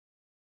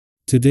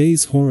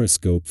Today's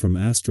horoscope from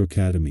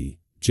AstroCademy,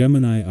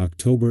 Gemini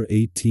October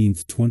 18,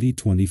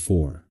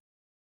 2024.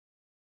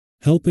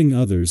 Helping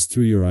others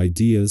through your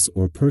ideas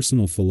or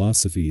personal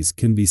philosophies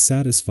can be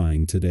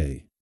satisfying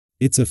today.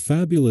 It's a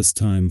fabulous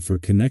time for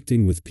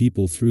connecting with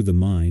people through the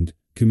mind,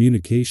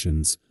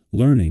 communications,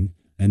 learning,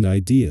 and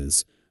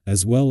ideas,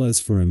 as well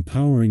as for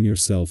empowering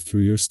yourself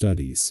through your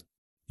studies.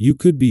 You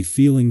could be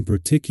feeling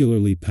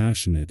particularly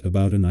passionate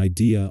about an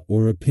idea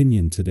or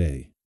opinion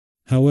today.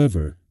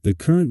 However, the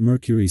current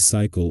Mercury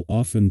cycle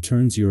often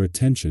turns your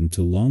attention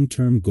to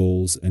long-term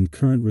goals and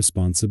current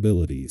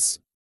responsibilities.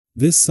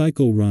 This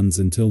cycle runs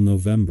until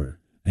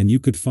November, and you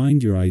could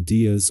find your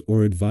ideas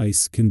or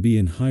advice can be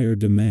in higher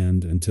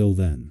demand until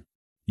then.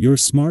 Your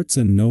smarts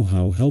and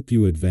know-how help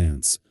you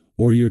advance,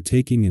 or you're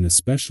taking in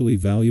especially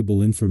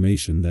valuable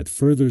information that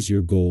furthers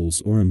your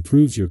goals or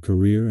improves your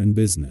career and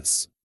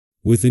business.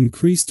 With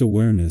increased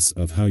awareness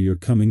of how you're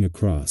coming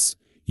across,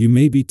 you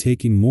may be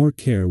taking more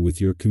care with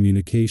your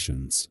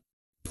communications.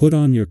 Put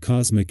on your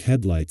cosmic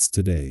headlights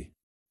today.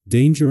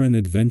 Danger and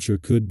adventure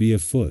could be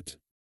afoot.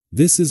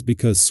 This is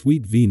because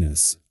sweet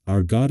Venus,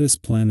 our goddess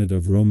planet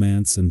of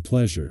romance and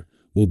pleasure,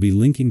 will be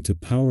linking to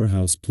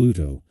powerhouse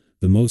Pluto,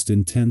 the most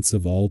intense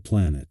of all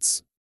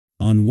planets.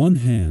 On one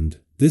hand,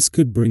 this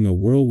could bring a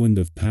whirlwind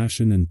of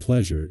passion and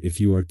pleasure if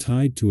you are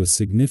tied to a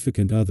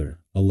significant other,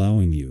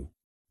 allowing you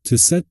to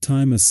set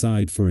time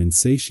aside for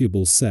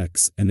insatiable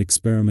sex and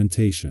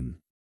experimentation.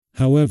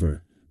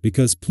 However,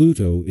 because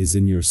Pluto is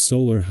in your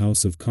solar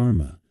house of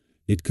karma,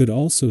 it could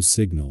also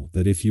signal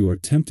that if you are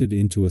tempted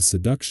into a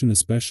seduction,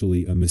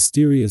 especially a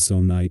mysterious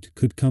night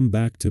could come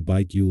back to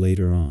bite you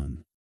later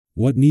on.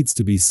 What needs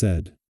to be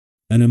said?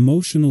 An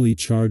emotionally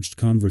charged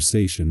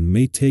conversation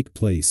may take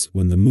place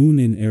when the Moon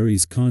in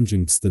Aries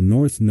conjuncts the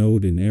North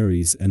Node in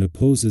Aries and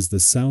opposes the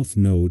South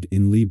Node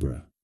in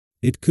Libra.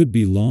 It could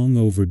be long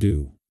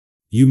overdue.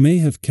 You may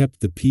have kept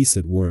the peace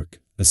at work,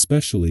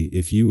 especially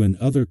if you and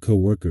other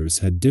co-workers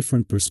had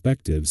different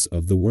perspectives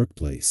of the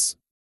workplace.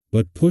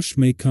 But push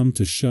may come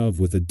to shove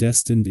with a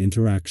destined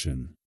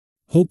interaction.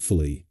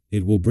 Hopefully,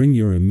 it will bring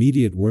your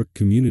immediate work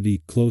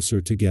community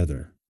closer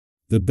together.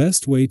 The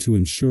best way to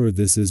ensure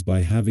this is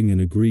by having an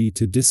agree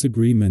to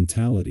disagree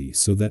mentality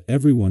so that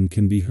everyone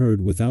can be heard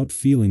without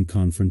feeling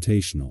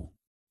confrontational.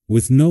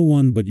 With no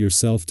one but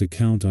yourself to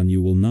count on,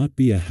 you will not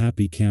be a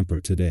happy camper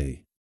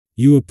today.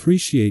 You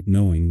appreciate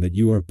knowing that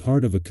you are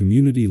part of a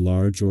community,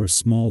 large or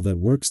small, that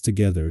works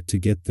together to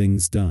get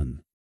things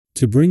done.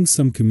 To bring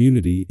some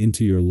community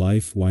into your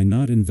life, why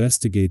not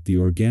investigate the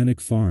organic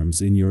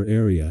farms in your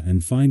area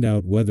and find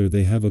out whether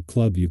they have a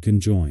club you can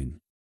join.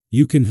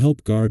 You can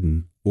help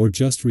garden, or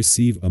just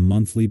receive a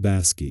monthly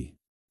basket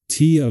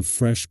of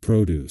fresh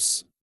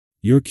produce.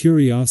 Your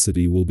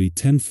curiosity will be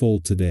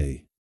tenfold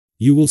today.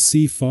 You will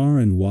see far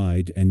and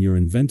wide, and your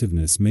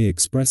inventiveness may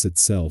express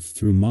itself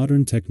through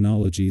modern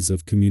technologies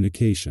of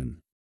communication.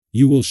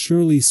 You will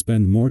surely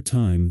spend more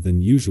time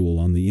than usual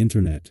on the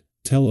internet,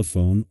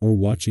 telephone, or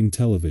watching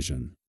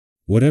television.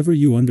 Whatever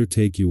you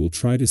undertake, you will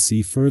try to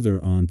see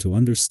further on to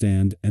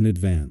understand and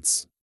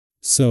advance.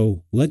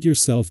 So, let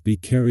yourself be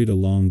carried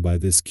along by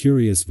this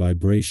curious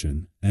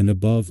vibration, and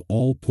above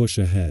all, push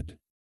ahead.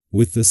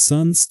 With the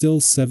sun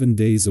still 7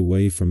 days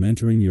away from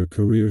entering your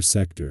career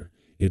sector,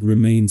 it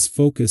remains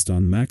focused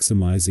on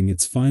maximizing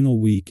its final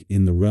week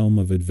in the realm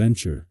of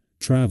adventure,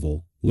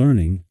 travel,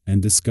 learning,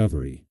 and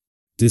discovery.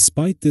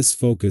 Despite this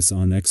focus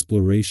on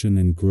exploration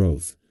and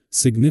growth,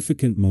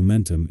 significant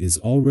momentum is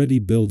already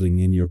building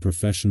in your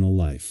professional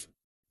life.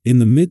 In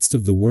the midst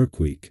of the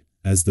workweek,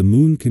 as the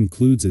Moon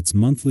concludes its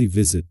monthly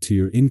visit to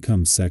your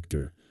income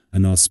sector,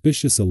 an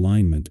auspicious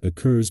alignment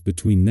occurs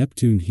between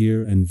Neptune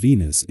here and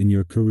Venus in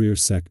your career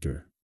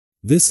sector.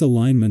 This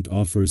alignment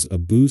offers a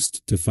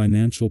boost to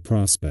financial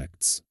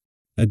prospects.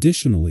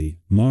 Additionally,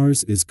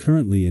 Mars is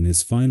currently in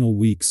his final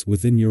weeks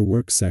within your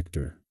work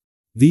sector.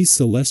 These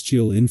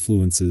celestial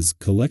influences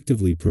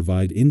collectively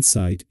provide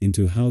insight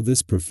into how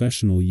this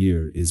professional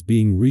year is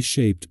being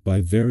reshaped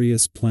by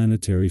various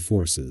planetary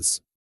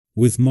forces.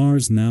 With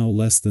Mars now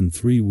less than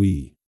 3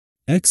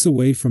 weeks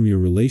away from your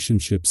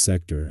relationship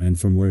sector and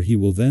from where he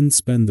will then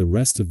spend the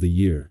rest of the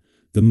year,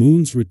 the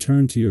Moon's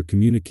return to your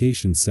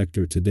communication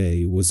sector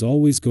today was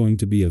always going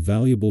to be a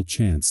valuable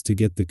chance to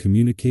get the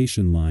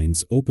communication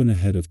lines open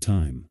ahead of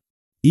time.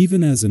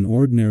 Even as an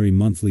ordinary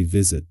monthly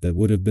visit, that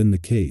would have been the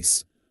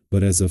case,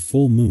 but as a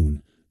full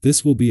moon,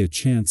 this will be a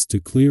chance to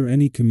clear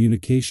any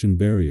communication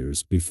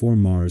barriers before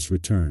Mars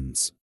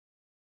returns.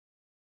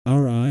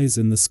 Our eyes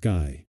in the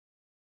sky.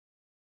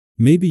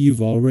 Maybe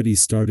you've already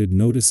started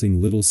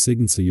noticing little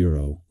signs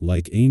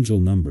like angel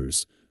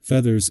numbers,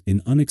 feathers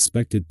in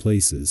unexpected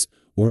places,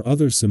 or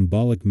other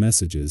symbolic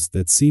messages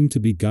that seem to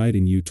be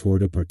guiding you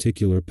toward a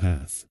particular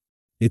path.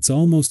 It's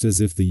almost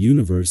as if the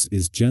universe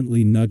is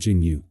gently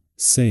nudging you,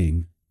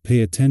 saying,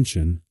 "Pay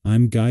attention,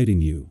 I'm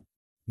guiding you."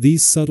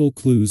 These subtle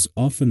clues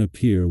often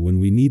appear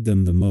when we need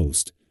them the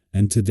most,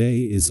 and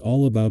today is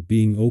all about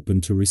being open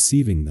to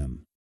receiving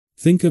them.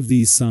 Think of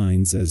these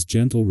signs as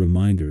gentle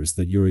reminders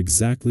that you're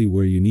exactly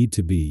where you need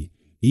to be,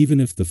 even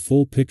if the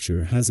full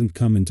picture hasn't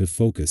come into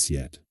focus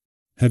yet.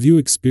 Have you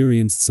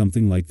experienced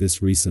something like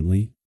this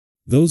recently?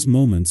 Those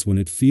moments when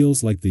it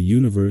feels like the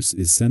universe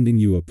is sending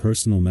you a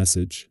personal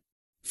message?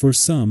 For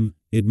some,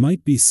 it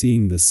might be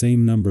seeing the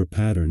same number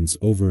patterns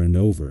over and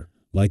over,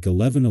 like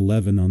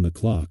 1111 on the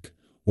clock,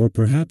 or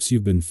perhaps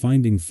you've been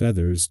finding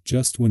feathers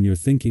just when you're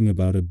thinking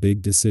about a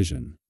big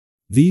decision.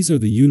 These are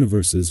the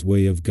universe's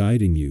way of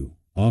guiding you,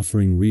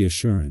 offering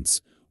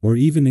reassurance, or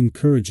even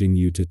encouraging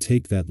you to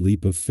take that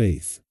leap of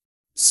faith.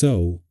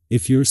 So,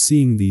 if you're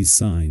seeing these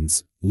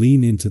signs,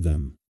 lean into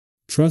them.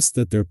 Trust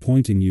that they're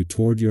pointing you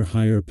toward your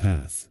higher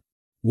path.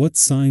 What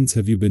signs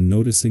have you been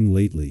noticing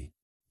lately?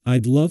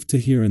 I'd love to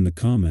hear in the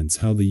comments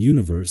how the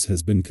universe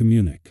has been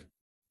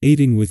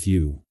communicating with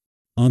you.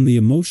 On the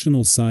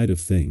emotional side of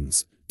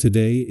things,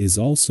 today is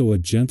also a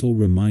gentle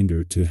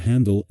reminder to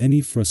handle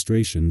any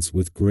frustrations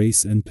with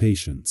grace and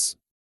patience.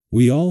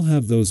 We all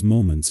have those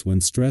moments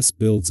when stress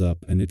builds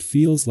up and it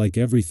feels like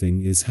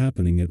everything is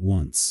happening at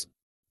once.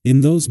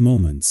 In those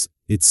moments,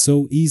 it's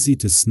so easy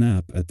to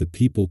snap at the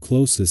people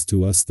closest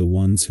to us, the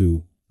ones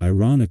who,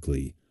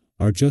 ironically,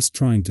 are just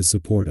trying to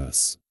support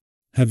us.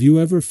 Have you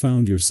ever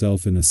found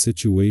yourself in a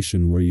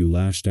situation where you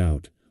lashed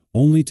out,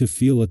 only to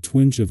feel a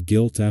twinge of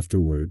guilt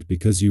afterward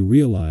because you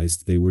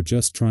realized they were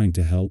just trying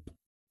to help?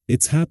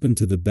 It's happened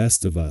to the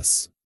best of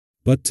us.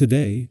 But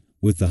today,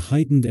 with the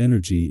heightened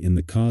energy in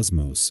the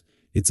cosmos,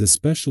 it's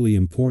especially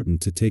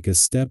important to take a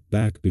step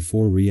back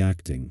before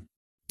reacting.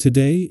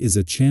 Today is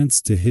a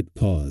chance to hit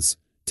pause,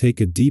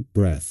 take a deep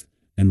breath,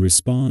 and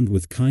respond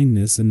with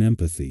kindness and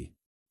empathy.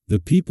 The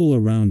people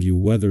around you,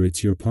 whether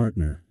it's your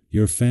partner,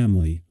 your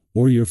family,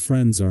 or your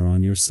friends, are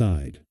on your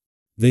side.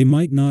 They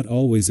might not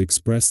always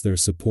express their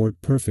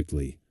support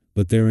perfectly,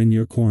 but they're in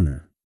your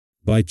corner.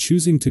 By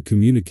choosing to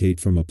communicate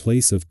from a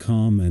place of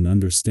calm and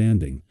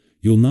understanding,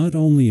 you'll not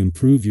only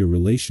improve your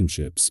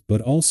relationships but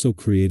also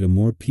create a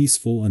more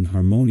peaceful and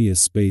harmonious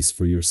space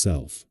for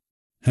yourself.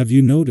 Have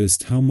you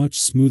noticed how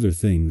much smoother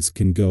things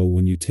can go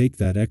when you take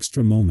that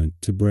extra moment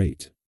to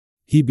breathe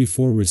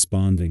before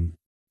responding?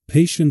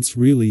 Patience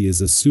really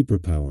is a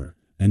superpower,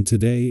 and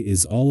today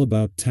is all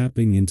about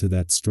tapping into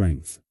that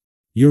strength.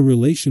 Your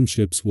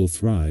relationships will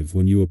thrive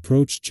when you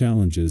approach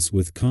challenges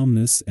with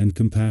calmness and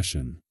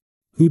compassion.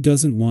 Who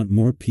doesn't want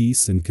more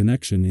peace and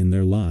connection in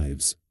their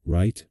lives,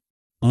 right?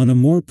 On a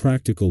more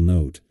practical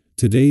note,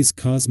 today's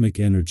cosmic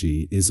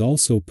energy is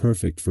also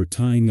perfect for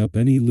tying up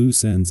any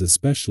loose ends,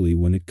 especially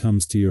when it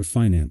comes to your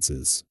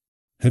finances.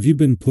 Have you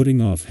been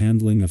putting off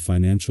handling a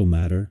financial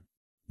matter?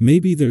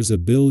 Maybe there's a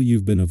bill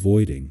you've been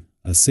avoiding,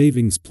 a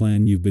savings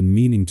plan you've been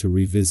meaning to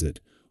revisit,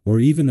 or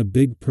even a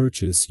big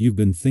purchase you've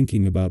been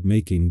thinking about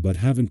making but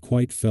haven't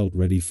quite felt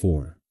ready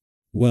for.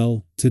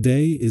 Well,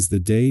 today is the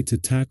day to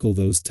tackle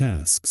those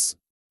tasks.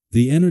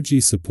 The energy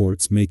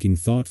supports making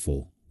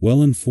thoughtful,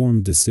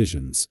 well-informed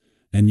decisions,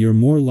 and you're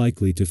more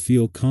likely to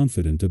feel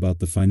confident about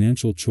the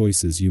financial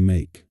choices you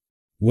make.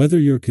 Whether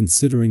you're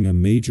considering a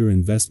major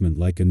investment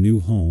like a new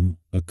home,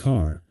 a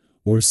car,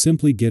 or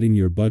simply getting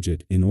your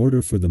budget in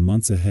order for the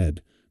months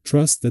ahead,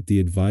 trust that the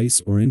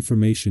advice or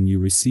information you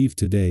receive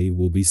today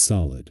will be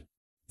solid.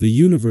 The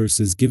universe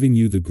is giving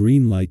you the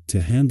green light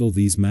to handle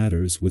these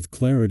matters with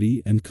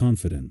clarity and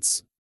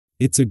confidence.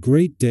 It's a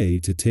great day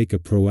to take a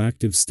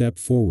proactive step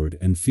forward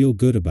and feel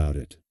good about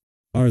it.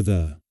 Are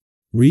there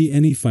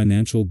any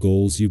financial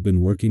goals you've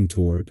been working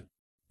toward?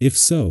 If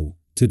so,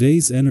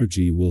 today's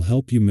energy will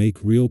help you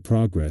make real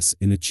progress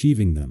in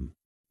achieving them.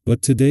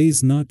 But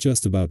today's not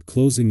just about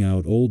closing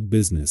out old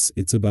business,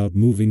 it's about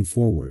moving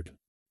forward.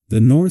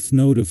 The North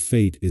Node of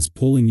Fate is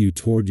pulling you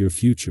toward your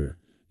future,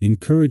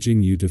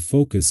 encouraging you to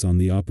focus on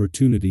the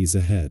opportunities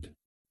ahead.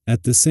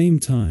 At the same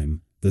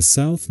time, the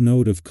South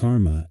Node of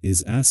Karma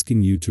is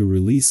asking you to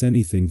release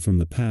anything from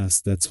the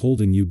past that's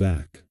holding you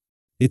back.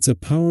 It's a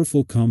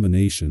powerful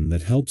combination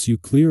that helps you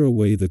clear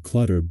away the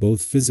clutter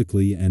both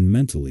physically and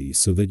mentally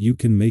so that you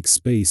can make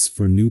space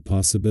for new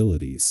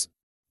possibilities.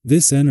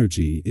 This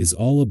energy is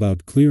all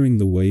about clearing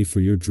the way for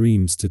your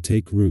dreams to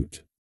take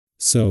root.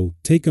 So,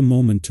 take a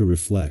moment to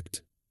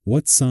reflect.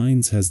 What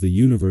signs has the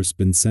universe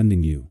been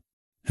sending you?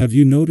 Have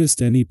you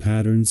noticed any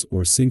patterns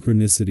or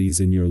synchronicities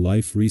in your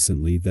life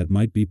recently that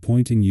might be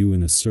pointing you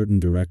in a certain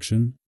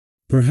direction?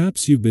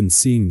 Perhaps you've been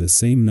seeing the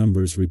same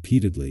numbers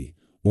repeatedly,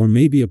 or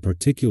maybe a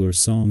particular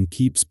song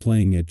keeps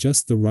playing at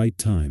just the right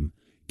time,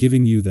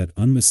 giving you that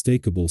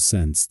unmistakable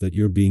sense that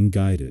you're being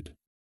guided.